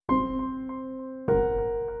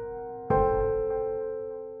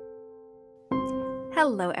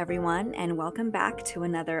Hello, everyone, and welcome back to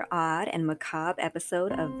another odd and macabre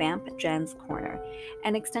episode of Vamp Jen's Corner,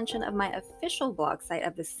 an extension of my official blog site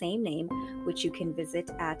of the same name, which you can visit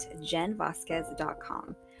at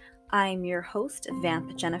jenvasquez.com. I'm your host,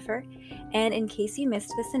 Vamp Jennifer, and in case you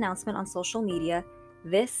missed this announcement on social media,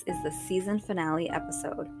 this is the season finale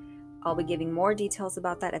episode. I'll be giving more details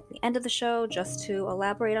about that at the end of the show just to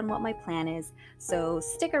elaborate on what my plan is, so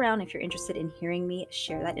stick around if you're interested in hearing me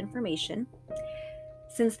share that information.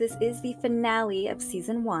 Since this is the finale of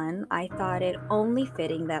season 1, I thought it only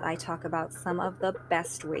fitting that I talk about some of the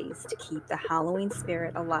best ways to keep the Halloween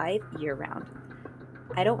spirit alive year-round.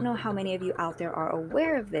 I don't know how many of you out there are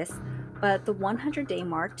aware of this, but the 100-day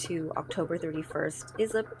mark to October 31st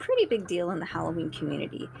is a pretty big deal in the Halloween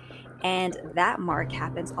community, and that mark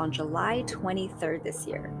happens on July 23rd this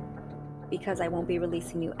year. Because I won't be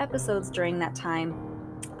releasing new episodes during that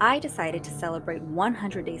time, I decided to celebrate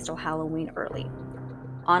 100 days till Halloween early.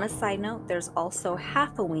 On a side note, there's also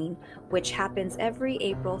Halloween, which happens every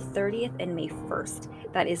April 30th and May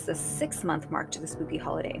 1st. That is the 6-month mark to the spooky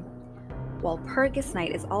holiday. While Purgus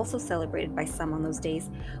Night is also celebrated by some on those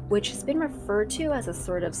days, which has been referred to as a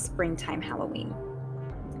sort of springtime Halloween.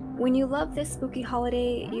 When you love this spooky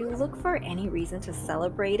holiday, you look for any reason to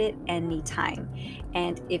celebrate it anytime.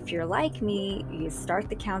 And if you're like me, you start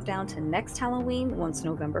the countdown to next Halloween once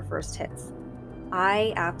November 1st hits.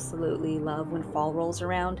 I absolutely love when fall rolls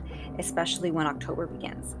around, especially when October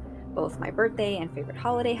begins. Both my birthday and favorite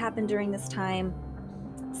holiday happen during this time.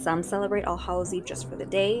 Some celebrate All Hallows Eve just for the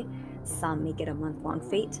day, some make it a month-long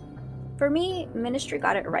fete. For me, Ministry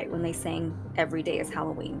got it right when they sang "Every Day is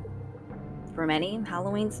Halloween." For many,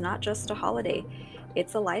 Halloween's not just a holiday,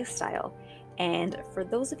 it's a lifestyle. And for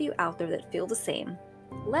those of you out there that feel the same,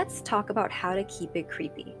 let's talk about how to keep it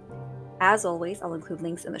creepy. As always, I'll include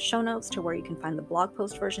links in the show notes to where you can find the blog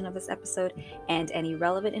post version of this episode and any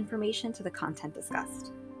relevant information to the content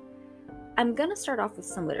discussed. I'm going to start off with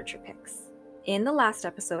some literature picks. In the last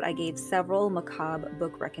episode, I gave several macabre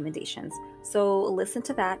book recommendations, so listen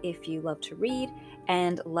to that if you love to read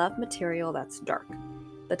and love material that's dark.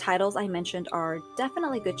 The titles I mentioned are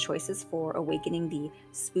definitely good choices for awakening the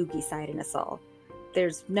spooky side in us all.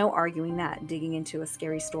 There's no arguing that digging into a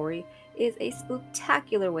scary story is a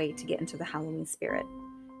spooktacular way to get into the Halloween spirit.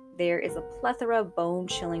 There is a plethora of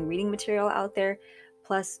bone-chilling reading material out there,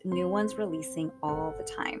 plus new ones releasing all the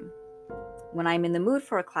time. When I'm in the mood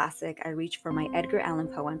for a classic, I reach for my Edgar Allan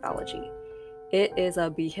Poe anthology. It is a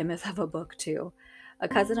behemoth of a book, too. A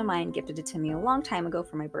cousin of mine gifted it to me a long time ago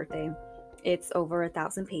for my birthday. It's over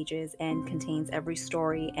 1,000 pages and contains every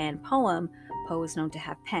story and poem Poe is known to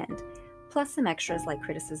have penned, plus some extras like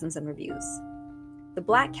criticisms and reviews. The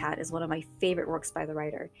Black Cat is one of my favorite works by the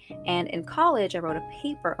writer, and in college I wrote a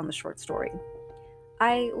paper on the short story.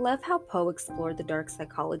 I love how Poe explored the dark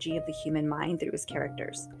psychology of the human mind through his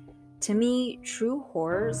characters. To me, true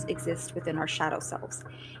horrors exist within our shadow selves,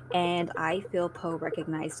 and I feel Poe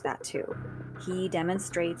recognized that too. He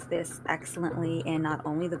demonstrates this excellently in not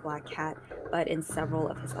only The Black Cat, but in several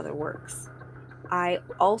of his other works. I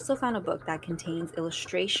also found a book that contains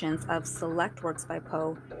illustrations of select works by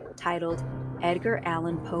Poe titled Edgar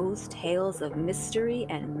Allan Poe's Tales of Mystery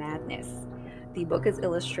and Madness. The book is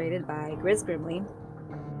illustrated by Grizz Grimley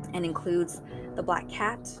and includes The Black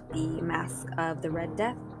Cat, The Mask of the Red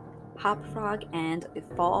Death, Hop Frog, and The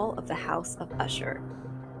Fall of the House of Usher.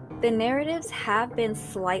 The narratives have been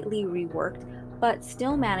slightly reworked, but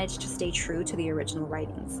still manage to stay true to the original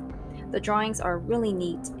writings. The drawings are really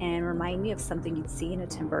neat and remind me of something you'd see in a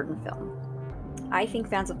Tim Burton film. I think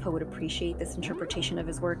fans of Poe would appreciate this interpretation of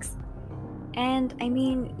his works. And I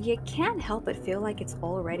mean, you can't help but feel like it's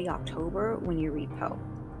already October when you read Poe.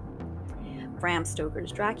 Bram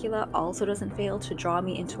Stoker's Dracula also doesn't fail to draw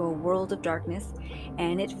me into a world of darkness,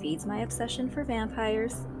 and it feeds my obsession for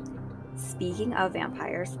vampires. Speaking of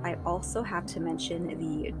vampires, I also have to mention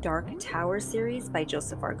the Dark Tower series by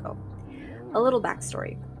Joseph Argo. A little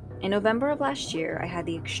backstory. In November of last year, I had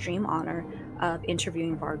the extreme honor of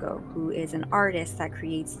interviewing Vargo, who is an artist that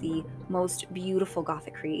creates the most beautiful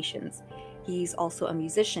Gothic creations. He's also a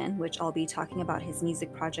musician, which I'll be talking about his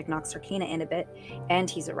music project Nox Arcana in a bit, and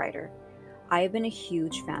he's a writer. I have been a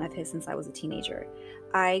huge fan of his since I was a teenager.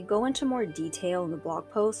 I go into more detail in the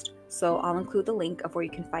blog post, so I'll include the link of where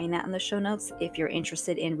you can find that in the show notes if you're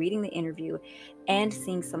interested in reading the interview and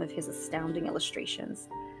seeing some of his astounding illustrations.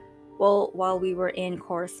 Well, while we were in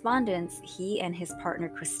correspondence, he and his partner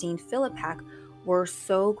Christine Philippak were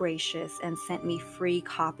so gracious and sent me free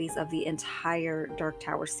copies of the entire Dark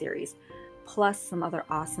Tower series, plus some other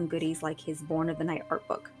awesome goodies like his Born of the Night art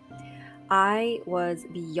book. I was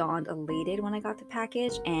beyond elated when I got the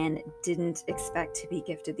package and didn't expect to be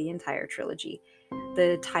gifted the entire trilogy.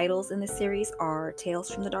 The titles in the series are Tales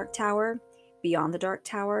from the Dark Tower, Beyond the Dark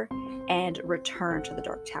Tower, and Return to the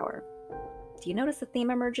Dark Tower. Do you notice a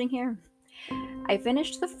theme emerging here? I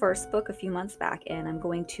finished the first book a few months back, and I'm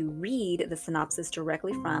going to read the synopsis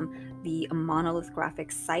directly from the Monolith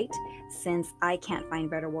Graphics site since I can't find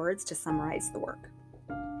better words to summarize the work.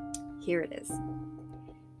 Here it is.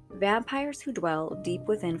 Vampires who dwell deep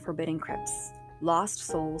within forbidden crypts, lost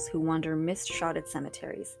souls who wander mist-shrouded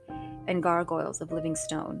cemeteries, and gargoyles of living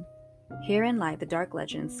stone. Herein lie the dark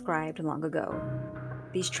legends scribed long ago.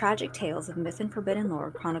 These tragic tales of myth and forbidden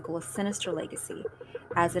lore chronicle a sinister legacy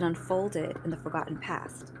as it unfolded in the forgotten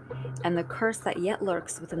past, and the curse that yet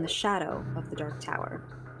lurks within the shadow of the Dark Tower.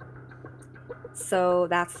 So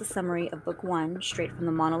that's the summary of book 1, straight from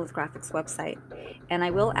the Monolith Graphics website. And I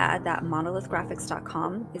will add that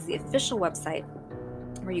monolithgraphics.com is the official website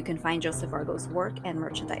where you can find Joseph Vargo's work and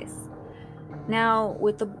merchandise. Now,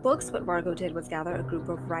 with the books, what Vargo did was gather a group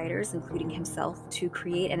of writers, including himself, to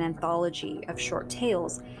create an anthology of short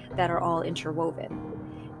tales that are all interwoven.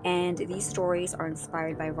 And these stories are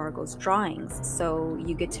inspired by Vargo's drawings, so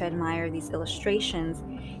you get to admire these illustrations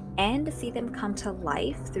and to see them come to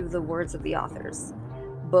life through the words of the authors.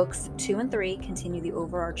 Books 2 and 3 continue the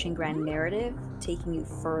overarching grand narrative, taking you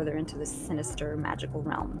further into the sinister, magical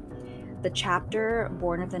realm. The chapter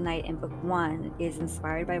Born of the Night in Book 1 is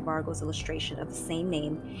inspired by Vargo's illustration of the same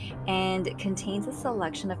name and contains a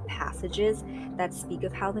selection of passages that speak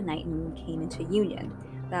of how the night and moon came into union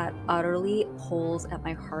that utterly pulls at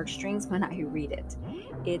my heartstrings when I read it.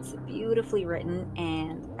 It's beautifully written,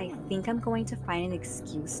 and I think I'm going to find an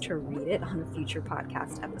excuse to read it on a future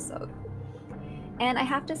podcast episode. And I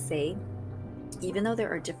have to say, even though there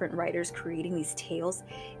are different writers creating these tales,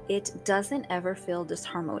 it doesn't ever feel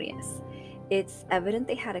disharmonious. It's evident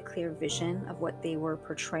they had a clear vision of what they were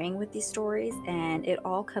portraying with these stories, and it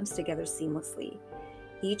all comes together seamlessly.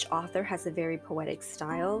 Each author has a very poetic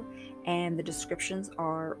style, and the descriptions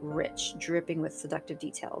are rich, dripping with seductive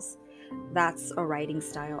details. That's a writing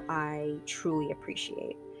style I truly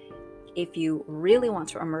appreciate. If you really want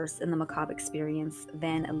to immerse in the macabre experience,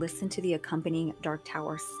 then listen to the accompanying Dark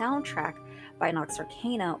Tower soundtrack by Nox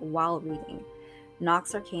Arcana while reading.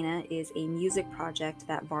 Nox Arcana is a music project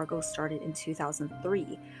that Vargo started in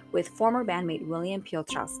 2003 with former bandmate William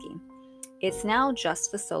Piotrowski. It's now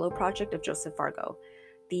just the solo project of Joseph Vargo.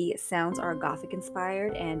 The sounds are gothic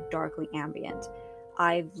inspired and darkly ambient.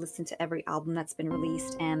 I've listened to every album that's been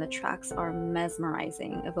released, and the tracks are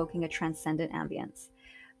mesmerizing, evoking a transcendent ambience.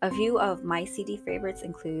 A few of my CD favorites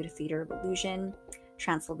include Theater of Illusion,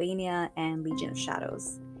 Transylvania, and Legion of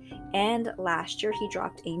Shadows. And last year he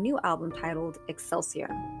dropped a new album titled Excelsior.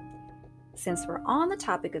 Since we're on the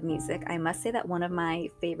topic of music, I must say that one of my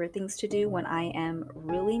favorite things to do when I am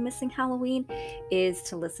really missing Halloween is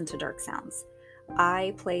to listen to dark sounds.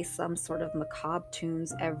 I play some sort of macabre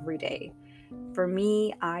tunes every day. For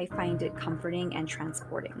me, I find it comforting and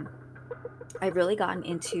transporting. I've really gotten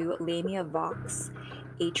into Lamia Vox,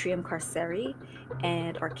 Atrium Carceri,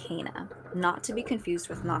 and Arcana, not to be confused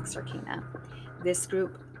with Nox Arcana. This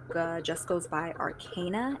group just goes by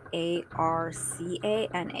Arcana,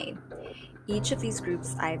 Arcana. Each of these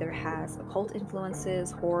groups either has occult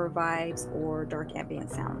influences, horror vibes, or dark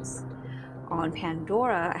ambient sounds. On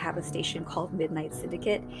Pandora, I have a station called Midnight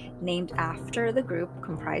Syndicate, named after the group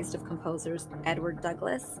comprised of composers Edward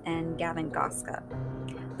Douglas and Gavin Goska.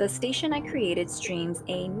 The station I created streams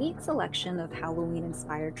a neat selection of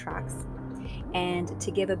Halloween-inspired tracks. And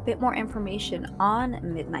to give a bit more information on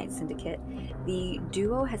Midnight Syndicate, the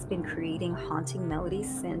duo has been creating haunting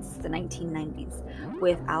melodies since the 1990s,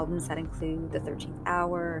 with albums that include The 13th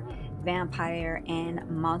Hour, Vampire, and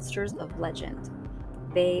Monsters of Legend.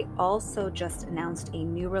 They also just announced a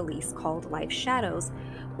new release called Live Shadows,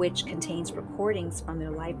 which contains recordings from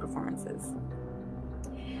their live performances.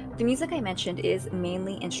 The music I mentioned is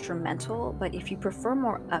mainly instrumental, but if you prefer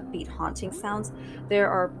more upbeat haunting sounds, there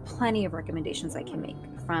are plenty of recommendations I can make,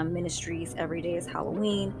 from Ministry's Every Day is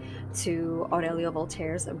Halloween to Aurelio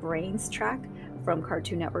Voltaire's Brains track from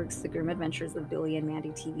Cartoon Network's The Grim Adventures of Billy and Mandy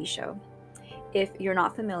TV show. If you're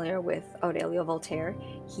not familiar with Aurelio Voltaire,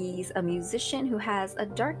 he's a musician who has a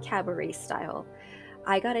dark cabaret style.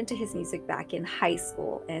 I got into his music back in high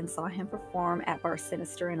school and saw him perform at Bar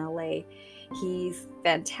Sinister in LA. He's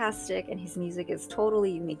fantastic, and his music is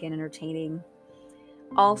totally unique and entertaining.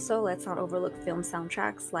 Also, let's not overlook film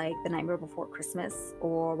soundtracks like The Nightmare Before Christmas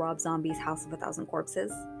or Rob Zombie's House of a Thousand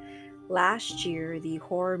Corpses. Last year, the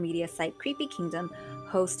horror media site Creepy Kingdom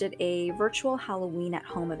hosted a virtual Halloween at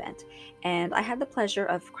home event, and I had the pleasure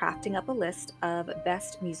of crafting up a list of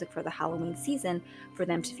best music for the Halloween season for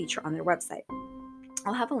them to feature on their website.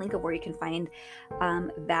 I'll have a link of where you can find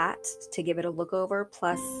that to give it a look over.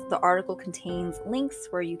 Plus, the article contains links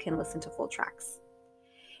where you can listen to full tracks.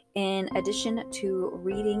 In addition to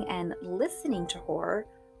reading and listening to horror,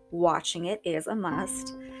 watching it is a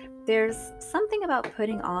must. There's something about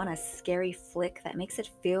putting on a scary flick that makes it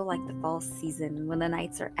feel like the fall season when the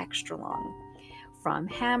nights are extra long. From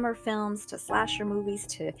Hammer films to slasher movies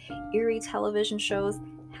to eerie television shows,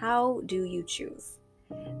 how do you choose?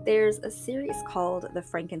 There's a series called The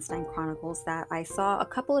Frankenstein Chronicles that I saw a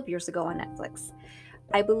couple of years ago on Netflix.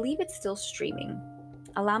 I believe it's still streaming.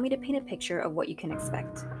 Allow me to paint a picture of what you can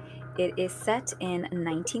expect. It is set in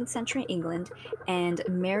 19th century England, and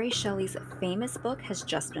Mary Shelley's famous book has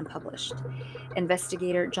just been published.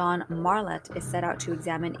 Investigator John Marlett is set out to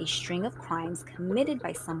examine a string of crimes committed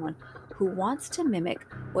by someone who wants to mimic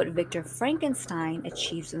what Victor Frankenstein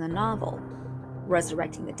achieves in the novel,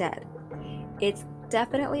 resurrecting the dead. It's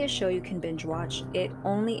definitely a show you can binge watch. It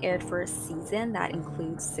only aired for a season that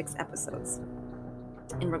includes 6 episodes.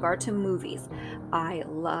 In regard to movies, I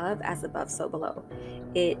love As Above, So Below.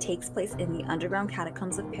 It takes place in the underground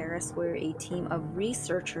catacombs of Paris, where a team of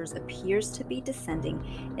researchers appears to be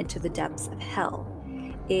descending into the depths of hell.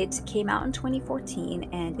 It came out in 2014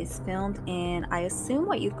 and is filmed in, I assume,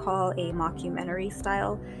 what you'd call a mockumentary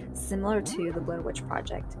style, similar to The Blair Witch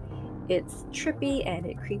Project. It's trippy and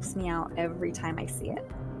it creeps me out every time I see it.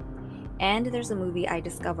 And there's a movie I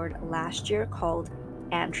discovered last year called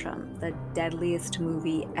Antrum, the deadliest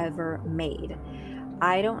movie ever made.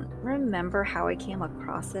 I don't remember how I came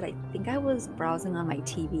across it. I think I was browsing on my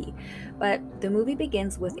TV. But the movie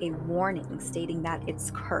begins with a warning stating that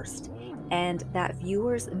it's cursed and that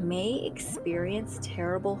viewers may experience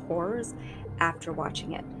terrible horrors after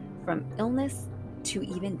watching it, from illness to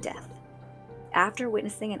even death. After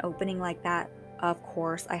witnessing an opening like that, of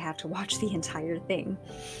course, I had to watch the entire thing.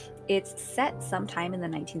 It's set sometime in the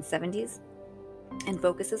 1970s and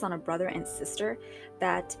focuses on a brother and sister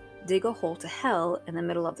that dig a hole to hell in the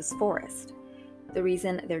middle of this forest. The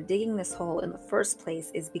reason they're digging this hole in the first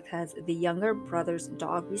place is because the younger brother's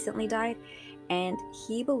dog recently died, and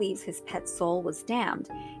he believes his pet soul was damned,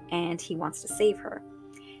 and he wants to save her.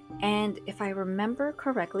 And if I remember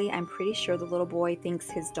correctly, I'm pretty sure the little boy thinks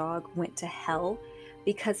his dog went to hell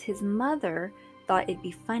because his mother thought it'd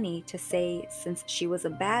be funny to say since she was a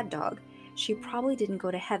bad dog, she probably didn't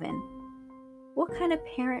go to heaven. What kind of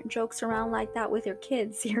parent jokes around like that with their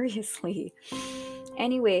kids? Seriously.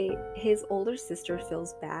 Anyway, his older sister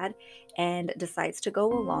feels bad and decides to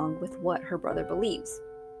go along with what her brother believes.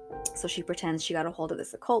 So she pretends she got a hold of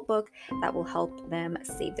this occult book that will help them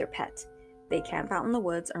save their pet. They camp out in the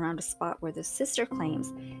woods around a spot where the sister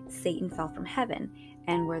claims Satan fell from heaven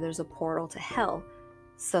and where there's a portal to hell,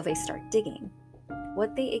 so they start digging.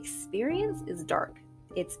 What they experience is dark.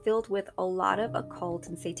 It's filled with a lot of occult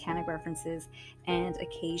and satanic references, and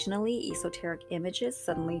occasionally esoteric images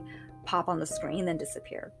suddenly pop on the screen then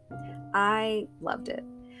disappear. I loved it.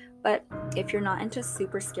 But if you're not into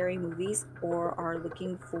super scary movies or are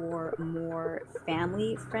looking for more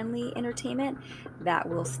family-friendly entertainment that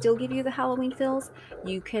will still give you the Halloween feels,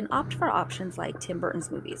 you can opt for options like Tim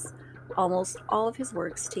Burton's movies. Almost all of his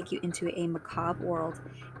works take you into a macabre world,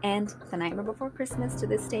 and The Nightmare Before Christmas to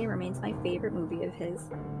this day remains my favorite movie of his.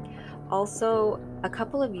 Also, a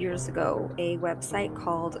couple of years ago, a website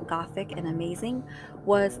called Gothic and Amazing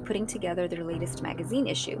was putting together their latest magazine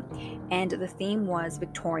issue, and the theme was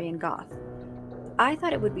Victorian Goth. I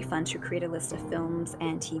thought it would be fun to create a list of films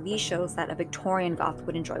and TV shows that a Victorian Goth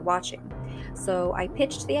would enjoy watching. So I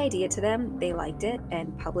pitched the idea to them, they liked it,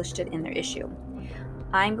 and published it in their issue.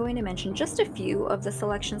 I'm going to mention just a few of the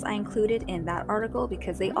selections I included in that article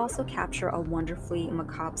because they also capture a wonderfully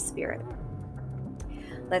macabre spirit.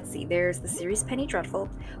 Let's see, there's the series Penny Dreadful,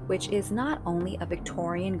 which is not only a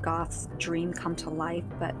Victorian Goth's dream come to life,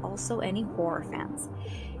 but also any horror fans.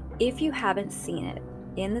 If you haven't seen it,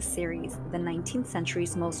 in the series, the 19th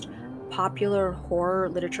century's most popular horror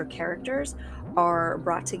literature characters are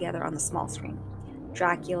brought together on the small screen.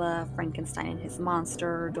 Dracula, Frankenstein and his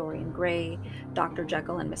monster, Dorian Gray, Dr.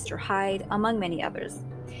 Jekyll and Mr. Hyde, among many others.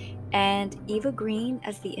 And Eva Green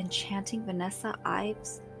as the enchanting Vanessa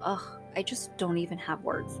Ives, ugh, I just don't even have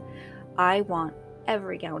words. I want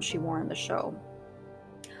every gown she wore in the show.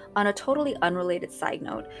 On a totally unrelated side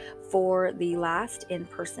note, for the last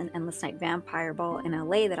in-person Endless Night Vampire Ball in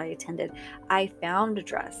LA that I attended, I found a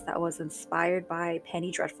dress that was inspired by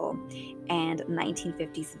Penny Dreadful and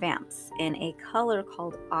 1950s vamps in a color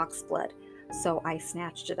called oxblood, so I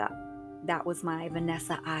snatched it up. That was my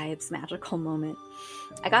Vanessa Ives magical moment.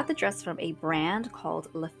 I got the dress from a brand called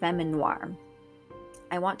Le Femme Noire.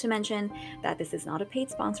 I want to mention that this is not a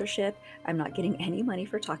paid sponsorship. I'm not getting any money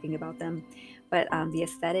for talking about them, but the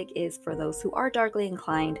aesthetic is for those who are darkly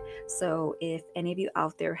inclined. So if any of you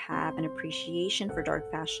out there have an appreciation for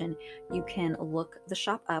dark fashion, you can look the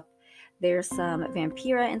shop up. There's some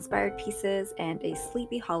Vampira inspired pieces and a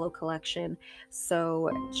Sleepy Hollow collection.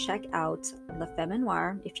 So check out Le Femme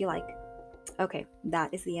Noire if you like. Okay,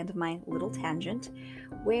 that is the end of my little tangent.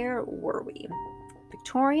 Where were we?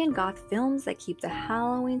 Victorian goth films that keep the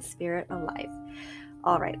Halloween spirit alive.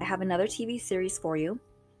 All right, I have another TV series for you.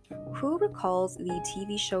 Who recalls the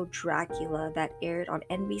TV show Dracula that aired on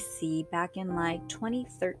NBC back in like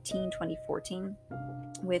 2013, 2014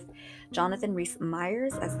 with Jonathan Rhys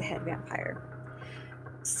Meyers as the head vampire?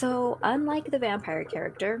 So, unlike the vampire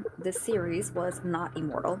character, the series was not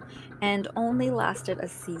immortal and only lasted a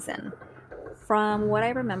season. From what I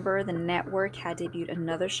remember, the network had debuted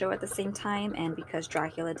another show at the same time, and because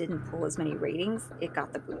Dracula didn't pull as many ratings, it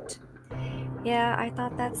got the boot. Yeah, I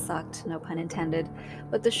thought that sucked, no pun intended,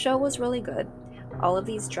 but the show was really good. All of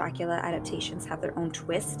these Dracula adaptations have their own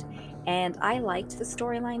twist, and I liked the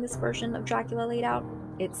storyline this version of Dracula laid out.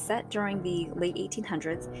 It's set during the late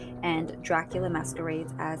 1800s, and Dracula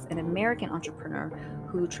masquerades as an American entrepreneur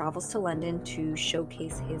who travels to London to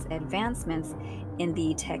showcase his advancements in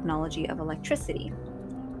the technology of electricity.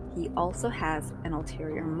 He also has an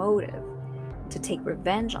ulterior motive to take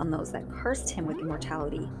revenge on those that cursed him with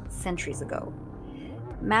immortality centuries ago.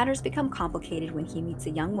 Matters become complicated when he meets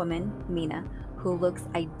a young woman, Mina, who looks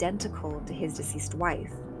identical to his deceased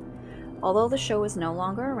wife. Although the show is no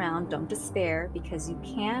longer around, don't despair because you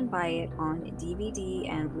can buy it on DVD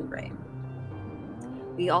and Blu ray.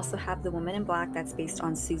 We also have The Woman in Black, that's based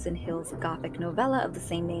on Susan Hill's Gothic novella of the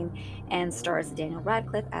same name and stars Daniel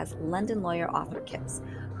Radcliffe as London lawyer Arthur Kipps,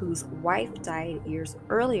 whose wife died years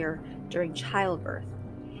earlier during childbirth.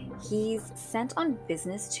 He's sent on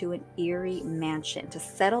business to an eerie mansion to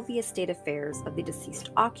settle the estate affairs of the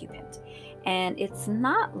deceased occupant, and it's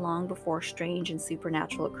not long before strange and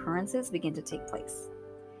supernatural occurrences begin to take place.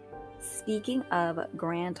 Speaking of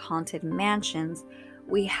grand haunted mansions,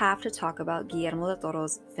 we have to talk about Guillermo del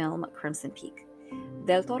Toro's film Crimson Peak.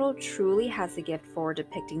 Del Toro truly has a gift for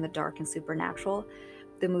depicting the dark and supernatural.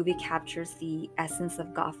 The movie captures the essence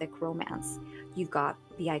of Gothic romance. You've got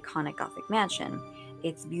the iconic Gothic mansion.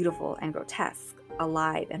 It's beautiful and grotesque,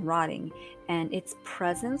 alive and rotting, and its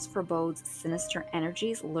presence forebodes sinister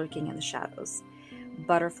energies lurking in the shadows.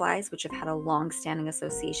 Butterflies, which have had a long standing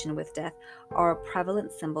association with death, are a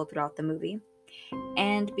prevalent symbol throughout the movie.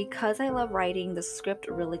 And because I love writing, the script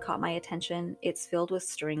really caught my attention. It's filled with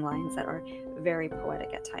stirring lines that are very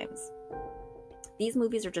poetic at times. These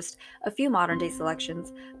movies are just a few modern day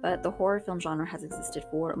selections, but the horror film genre has existed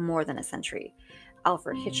for more than a century.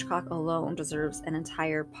 Alfred Hitchcock alone deserves an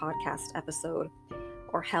entire podcast episode,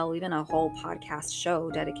 or hell, even a whole podcast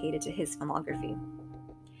show dedicated to his filmography.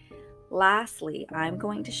 Lastly, I'm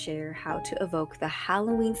going to share how to evoke the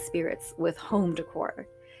Halloween spirits with home decor.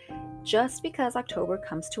 Just because October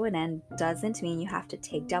comes to an end doesn't mean you have to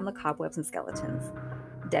take down the cobwebs and skeletons.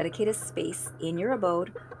 Dedicate a space in your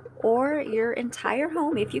abode or your entire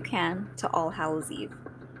home, if you can, to All Hallows Eve.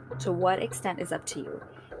 To what extent is up to you.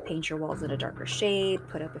 Paint your walls in a darker shade,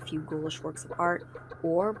 put up a few ghoulish works of art,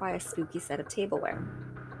 or buy a spooky set of tableware.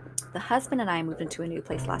 The husband and I moved into a new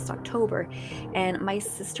place last October, and my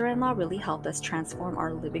sister in law really helped us transform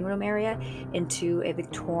our living room area into a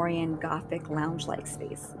Victorian Gothic lounge like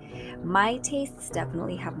space. My tastes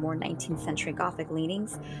definitely have more 19th century Gothic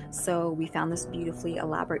leanings, so we found this beautifully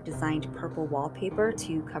elaborate designed purple wallpaper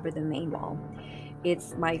to cover the main wall.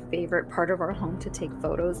 It's my favorite part of our home to take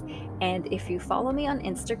photos, and if you follow me on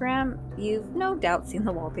Instagram, you've no doubt seen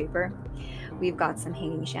the wallpaper. We've got some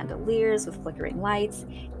hanging chandeliers with flickering lights,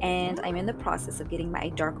 and I'm in the process of getting my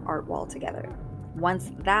dark art wall together.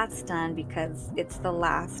 Once that's done, because it's the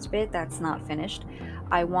last bit that's not finished,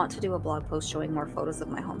 I want to do a blog post showing more photos of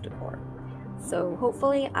my home decor. So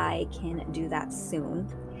hopefully I can do that soon.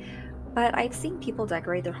 But I've seen people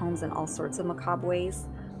decorate their homes in all sorts of macabre ways.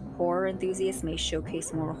 Horror enthusiasts may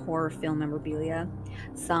showcase more horror film memorabilia.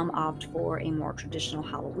 Some opt for a more traditional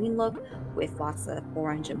Halloween look with lots of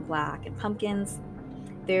orange and black and pumpkins.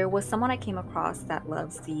 There was someone I came across that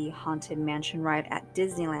loves the Haunted Mansion ride at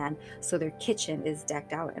Disneyland, so their kitchen is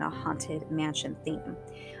decked out in a Haunted Mansion theme.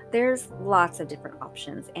 There's lots of different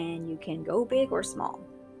options, and you can go big or small.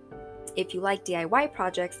 If you like DIY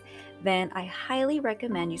projects, then I highly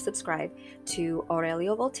recommend you subscribe to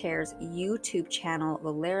Aurelio Voltaire's YouTube channel,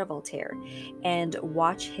 Valera Voltaire, and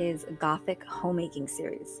watch his Gothic homemaking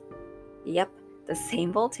series. Yep, the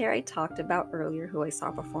same Voltaire I talked about earlier who I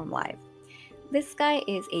saw perform live. This guy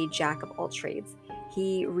is a jack of all trades.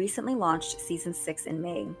 He recently launched season 6 in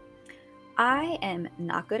May. I am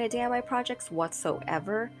not good at DIY projects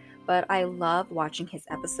whatsoever, but I love watching his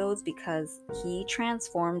episodes because he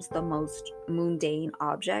transforms the most mundane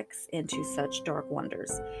objects into such dark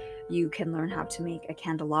wonders. You can learn how to make a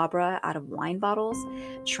candelabra out of wine bottles,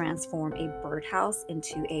 transform a birdhouse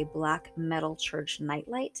into a black metal church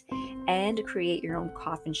nightlight, and create your own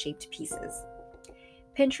coffin shaped pieces.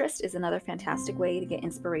 Pinterest is another fantastic way to get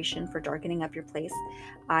inspiration for darkening up your place.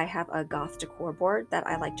 I have a goth decor board that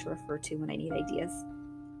I like to refer to when I need ideas.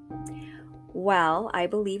 Well, I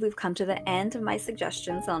believe we've come to the end of my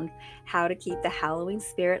suggestions on how to keep the Halloween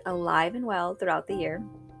spirit alive and well throughout the year.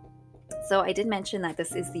 So, I did mention that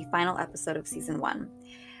this is the final episode of season 1.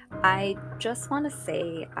 I just want to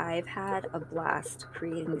say I've had a blast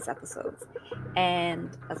creating these episodes.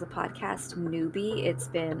 And as a podcast newbie, it's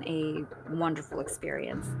been a wonderful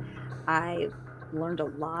experience. I've learned a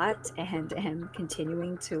lot and am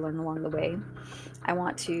continuing to learn along the way. I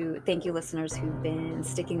want to thank you, listeners, who've been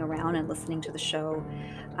sticking around and listening to the show.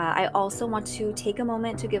 I also want to take a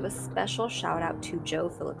moment to give a special shout out to Joe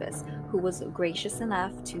Philippus, who was gracious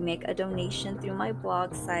enough to make a donation through my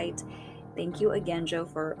blog site. Thank you again, Joe,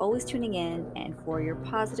 for always tuning in and for your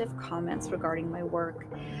positive comments regarding my work.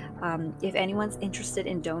 If anyone's interested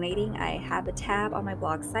in donating, I have a tab on my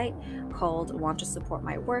blog site called Want to Support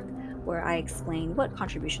My Work, where I explain what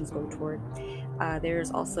contributions go toward.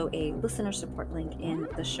 There's also a listener support link in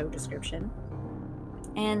the show description.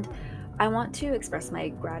 And I want to express my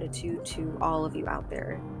gratitude to all of you out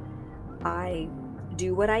there. I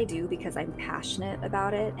do what I do because I'm passionate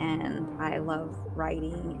about it and I love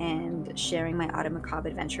writing and sharing my autumn macabre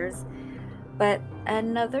adventures. But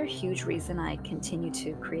another huge reason I continue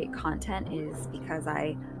to create content is because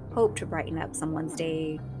I hope to brighten up someone's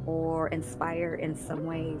day or inspire in some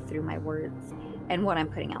way through my words and what I'm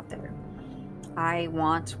putting out there. I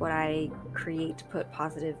want what I create to put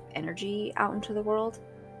positive energy out into the world.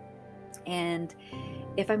 And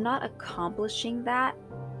if I'm not accomplishing that,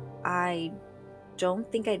 I don't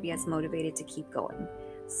think I'd be as motivated to keep going.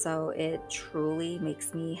 So it truly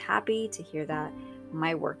makes me happy to hear that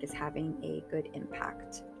my work is having a good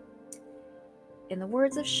impact. In the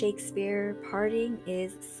words of Shakespeare, parting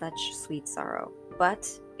is such sweet sorrow, but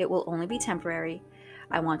it will only be temporary.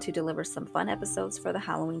 I want to deliver some fun episodes for the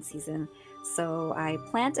Halloween season, so I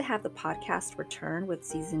plan to have the podcast return with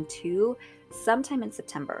season 2 sometime in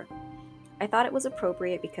September. I thought it was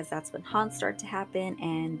appropriate because that's when haunts start to happen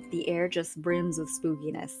and the air just brims with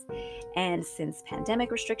spookiness. And since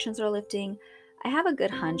pandemic restrictions are lifting, I have a good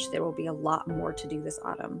hunch there will be a lot more to do this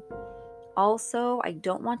autumn. Also, I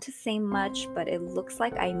don't want to say much, but it looks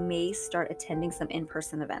like I may start attending some in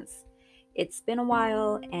person events. It's been a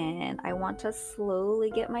while and I want to slowly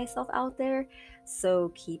get myself out there,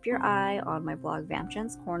 so keep your eye on my blog Vamp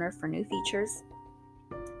Jen's Corner for new features.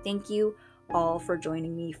 Thank you all for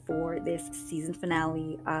joining me for this season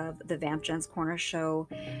finale of the Vamp Jen's Corner show.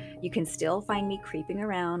 You can still find me creeping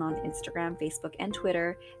around on Instagram, Facebook, and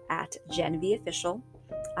Twitter at GenVOfficial.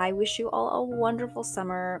 I wish you all a wonderful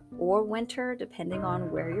summer or winter, depending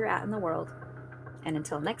on where you're at in the world. And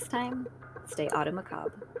until next time, stay autumn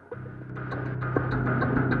macabre.